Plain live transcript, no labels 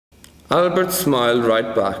Albert smiled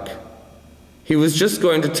right back. He was just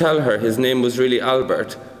going to tell her his name was really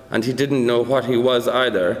Albert, and he didn't know what he was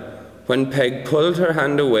either, when Peg pulled her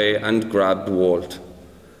hand away and grabbed Walt.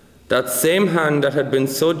 That same hand that had been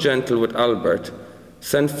so gentle with Albert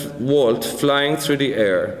sent Walt flying through the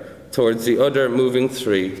air towards the other moving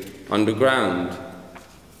three on the ground.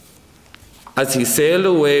 As he sailed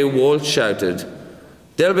away, Walt shouted,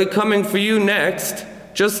 "They'll be coming for you next,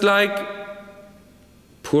 just like—"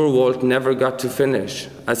 Poor Walt never got to finish,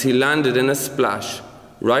 as he landed in a splash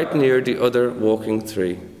right near the other walking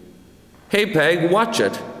three. "Hey Peg, watch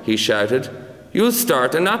it," he shouted. "You'll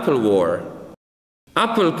start an apple war."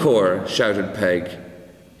 "Apple core," shouted Peg,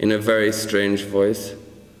 in a very strange voice.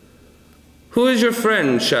 "Who is your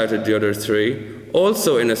friend?" shouted the other three,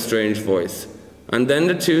 also in a strange voice, and then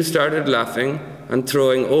the two started laughing and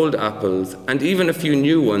throwing old apples, and even a few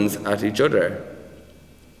new ones, at each other.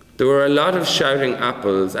 There were a lot of shouting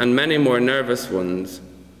apples and many more nervous ones.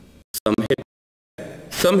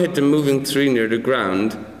 Some hit the moving tree near the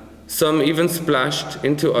ground, some even splashed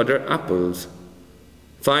into other apples.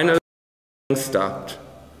 Finally, stopped.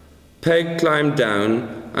 Peg climbed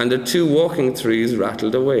down, and the two walking trees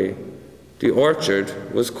rattled away. The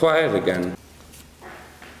orchard was quiet again.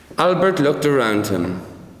 Albert looked around him.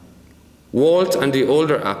 Walt and the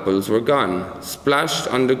older apples were gone, splashed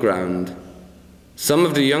on the ground. Some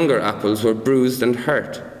of the younger apples were bruised and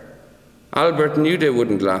hurt. Albert knew they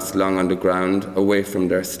wouldn't last long on the ground, away from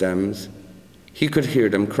their stems. He could hear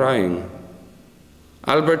them crying.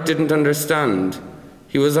 Albert didn't understand.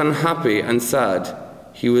 He was unhappy and sad.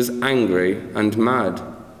 He was angry and mad.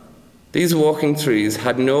 These walking trees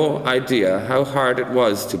had no idea how hard it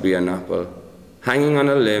was to be an apple, hanging on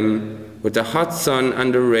a limb, with the hot sun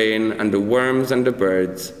and the rain and the worms and the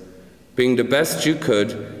birds, being the best you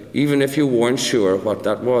could, even if you weren't sure what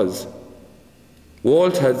that was.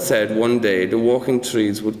 Walt had said one day the walking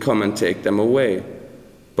trees would come and take them away,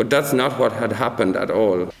 but that's not what had happened at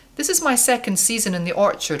all. "This is my second season in the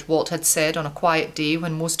orchard," Walt had said on a quiet day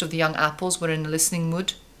when most of the young apples were in a listening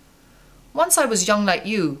mood. "Once I was young like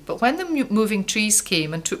you, but when the moving trees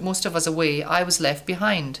came and took most of us away, I was left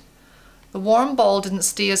behind. The warm ball didn't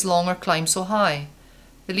stay as long or climb so high.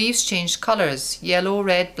 The leaves changed colours, yellow,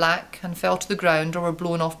 red, black, and fell to the ground or were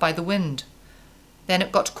blown off by the wind. Then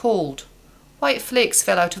it got cold. White flakes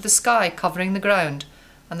fell out of the sky, covering the ground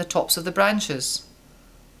and the tops of the branches.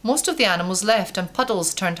 Most of the animals left, and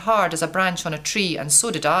puddles turned hard as a branch on a tree, and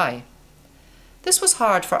so did I." This was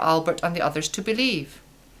hard for Albert and the others to believe.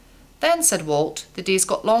 "Then," said Walt, "the days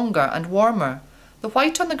got longer and warmer. The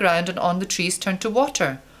white on the ground and on the trees turned to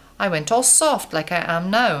water. I went all soft like I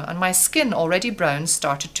am now, and my skin, already brown,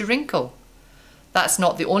 started to wrinkle." "That's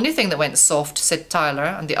not the only thing that went soft," said Tyler,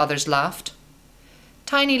 and the others laughed.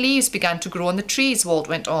 "Tiny leaves began to grow on the trees," Walt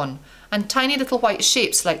went on, "and tiny little white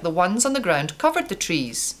shapes like the ones on the ground covered the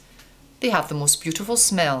trees. They have the most beautiful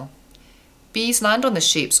smell. Bees land on the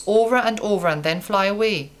shapes over and then fly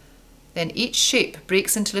away. Then each shape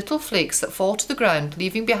breaks into little flakes that fall to the ground,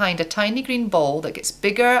 leaving behind a tiny green ball that gets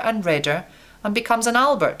bigger and redder and becomes an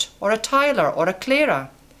Albert or a Tyler or a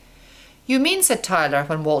Clara." "You mean," said Tyler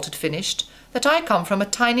when Walt had finished, "that I come from a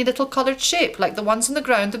tiny little coloured shape like the ones on the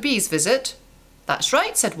ground the bees visit?" "That's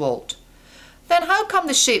right," said Walt. "Then how come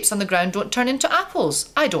the shapes on the ground don't turn into apples?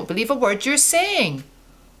 I don't believe a word you're saying."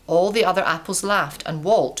 All the other apples laughed, and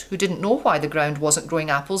Walt, who didn't know why the ground wasn't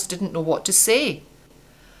growing apples, didn't know what to say.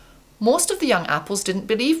 Most of the young apples didn't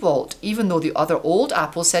believe Walt, even though the other old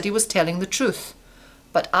apples said he was telling the truth.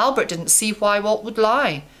 But Albert didn't see why Walt would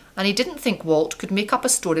lie, and he didn't think Walt could make up a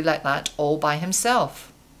story like that all by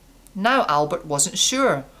himself. Now Albert wasn't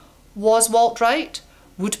sure. Was Walt right?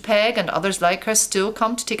 Would Peg and others like her still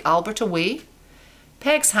come to take Albert away?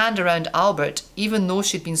 Peg's hand around Albert, even though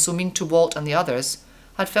she'd been so mean to Walt and the others,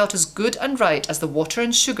 had felt as good and right as the water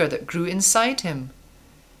and sugar that grew inside him.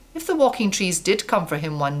 If the walking trees did come for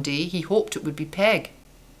him one day, he hoped it would be Peg.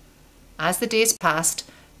 As the days passed,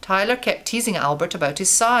 Tyler kept teasing Albert about his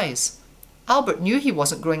size. Albert knew he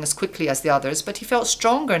wasn't growing as quickly as the others, but he felt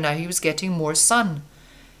stronger now he was getting more sun.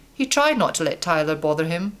 He tried not to let Tyler bother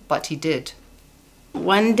him, but he did.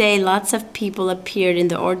 One day, lots of people appeared in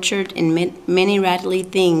the orchard in many rattly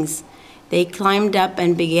things. They climbed up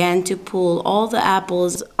and began to pull all the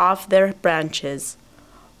apples off their branches.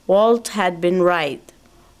 Walt had been right.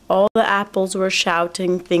 All the apples were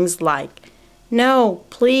shouting things like, "No,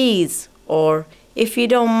 please," or "If you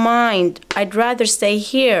don't mind, I'd rather stay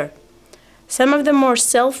here." Some of the more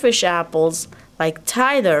selfish apples, like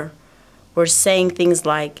Tyler, were saying things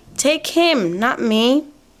like, "Take him, not me."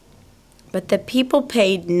 But the people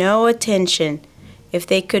paid no attention. If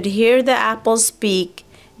they could hear the apples speak,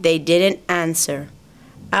 They didn't answer.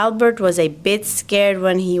 Albert was a bit scared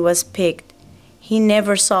when he was picked. He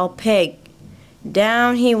never saw Peg.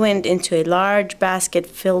 Down he went into a large basket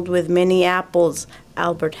filled with many apples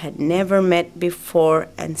Albert had never met before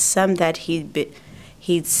and some that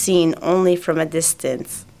he'd seen only from a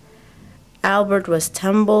distance. Albert was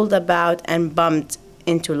tumbled about and bumped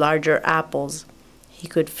into larger apples. He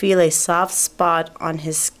could feel a soft spot on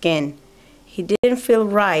his skin. He didn't feel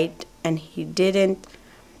right, and he didn't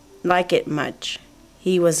like it much.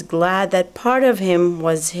 He was glad that part of him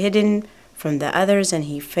was hidden from the others, and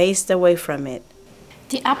he faced away from it.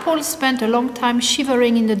 The apples spent a long time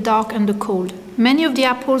shivering in the dark and the cold. Many of the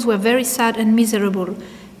apples were very sad and miserable,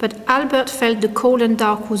 but Albert felt the cold and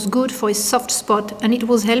dark was good for his soft spot, and it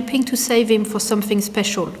was helping to save him for something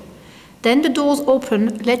special. Then the doors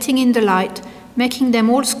opened, letting in the light, making them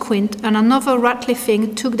all squint, and another rattly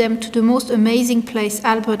thing took them to the most amazing place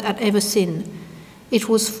Albert had ever seen. It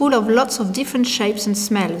was full of lots of different shapes and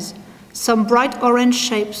smells. Some bright orange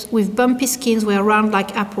shapes with bumpy skins were round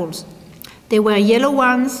like apples. There were yellow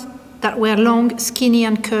ones that were long, skinny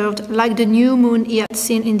and curved, like the new moon he had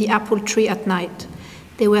seen in the apple tree at night.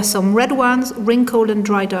 There were some red ones, wrinkled and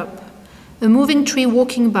dried up. A moving tree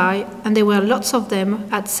walking by, and there were lots of them,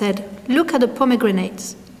 had said, "Look at the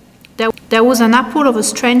pomegranates." There was an apple of a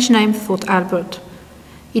strange name, thought Albert.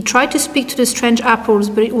 He tried to speak to the strange apples,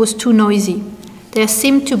 but it was too noisy. There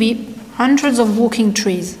seemed to be hundreds of walking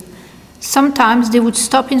trees. Sometimes they would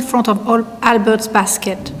stop in front of Albert's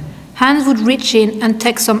basket. Hands would reach in and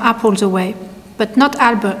take some apples away, but not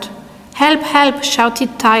Albert. "Help, help,"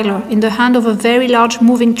 shouted Tyler in the hand of a very large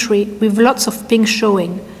moving tree with lots of pink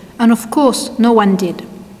showing, and of course no one did.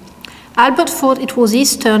 Albert thought it was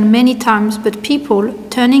his turn many times, but people,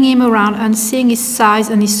 turning him around and seeing his size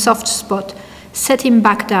and his soft spot, set him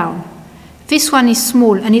back down. "This one is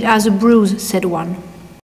small and it has a bruise," said one.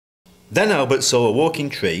 Then Albert saw a walking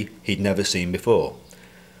tree he'd never seen before.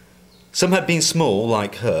 Some had been small,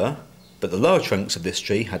 like her, but the lower trunks of this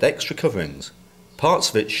tree had extra coverings. Parts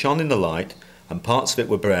of it shone in the light, and parts of it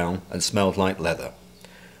were brown and smelled like leather.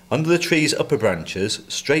 Under the tree's upper branches,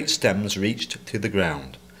 straight stems reached to the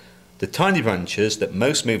ground. The tiny branches that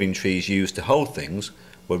most moving trees use to hold things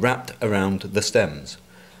were wrapped around the stems,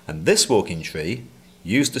 and this walking tree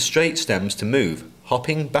used the straight stems to move,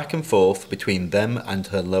 hopping back and forth between them and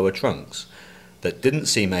her lower trunks, that didn't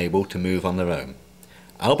seem able to move on their own.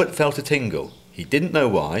 Albert felt a tingle. He didn't know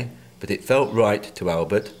why, but it felt right to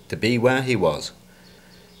Albert to be where he was.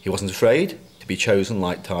 He wasn't afraid to be chosen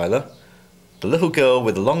like Tyler. The little girl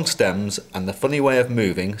with the long stems and the funny way of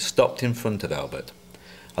moving stopped in front of Albert.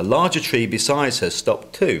 A larger tree beside her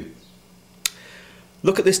stopped too.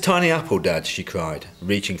 "Look at this tiny apple, Dad," she cried,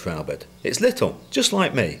 reaching for Albert. "It's little, just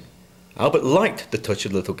like me." Albert liked the touch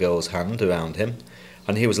of the little girl's hand around him,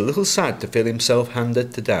 and he was a little sad to feel himself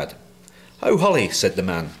handed to Dad. "Oh, Holly," said the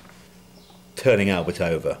man, turning Albert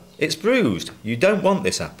over. "It's bruised. You don't want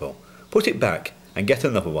this apple. Put it back and get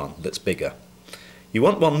another one that's bigger. You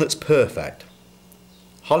want one that's perfect."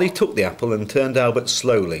 Holly took the apple and turned Albert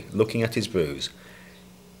slowly, looking at his bruise.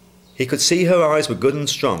 He could see her eyes were good and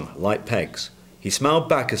strong, like Peg's. He smiled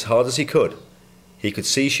back as hard as he could. He could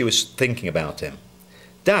see she was thinking about him.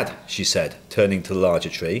 "Dad," she said, turning to the larger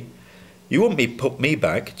tree, "you wouldn't put me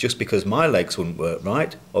back just because my legs wouldn't work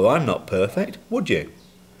right, or I'm not perfect, would you?"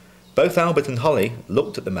 Both Albert and Holly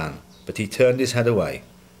looked at the man, but he turned his head away.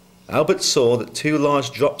 Albert saw that 2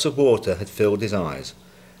 large drops of water had filled his eyes.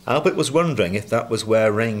 Albert was wondering if that was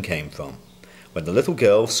where rain came from, when the little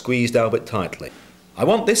girl squeezed Albert tightly. "I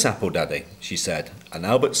want this apple, Daddy," she said, and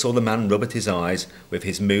Albert saw the man rub at his eyes with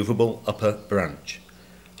his movable upper branch.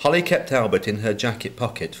 Holly kept Albert in her jacket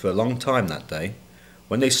pocket for a long time that day.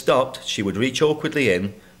 When they stopped, she would reach awkwardly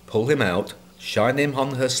in, pull him out, shine him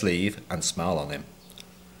on her sleeve, and smile on him.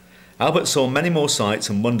 Albert saw many more sights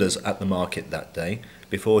and wonders at the market that day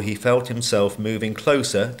before he felt himself moving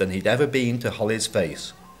closer than he'd ever been to Holly's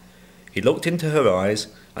face. He looked into her eyes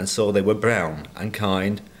and saw they were brown and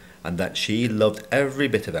kind, and that she loved every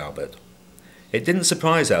bit of Albert. It didn't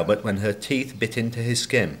surprise Albert when her teeth bit into his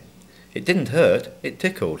skin. It didn't hurt, it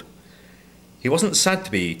tickled. He wasn't sad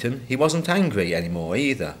to be eaten, he wasn't angry anymore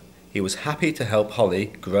either. He was happy to help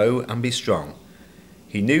Holly grow and be strong.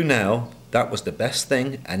 He knew now that was the best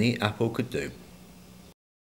thing any apple could do.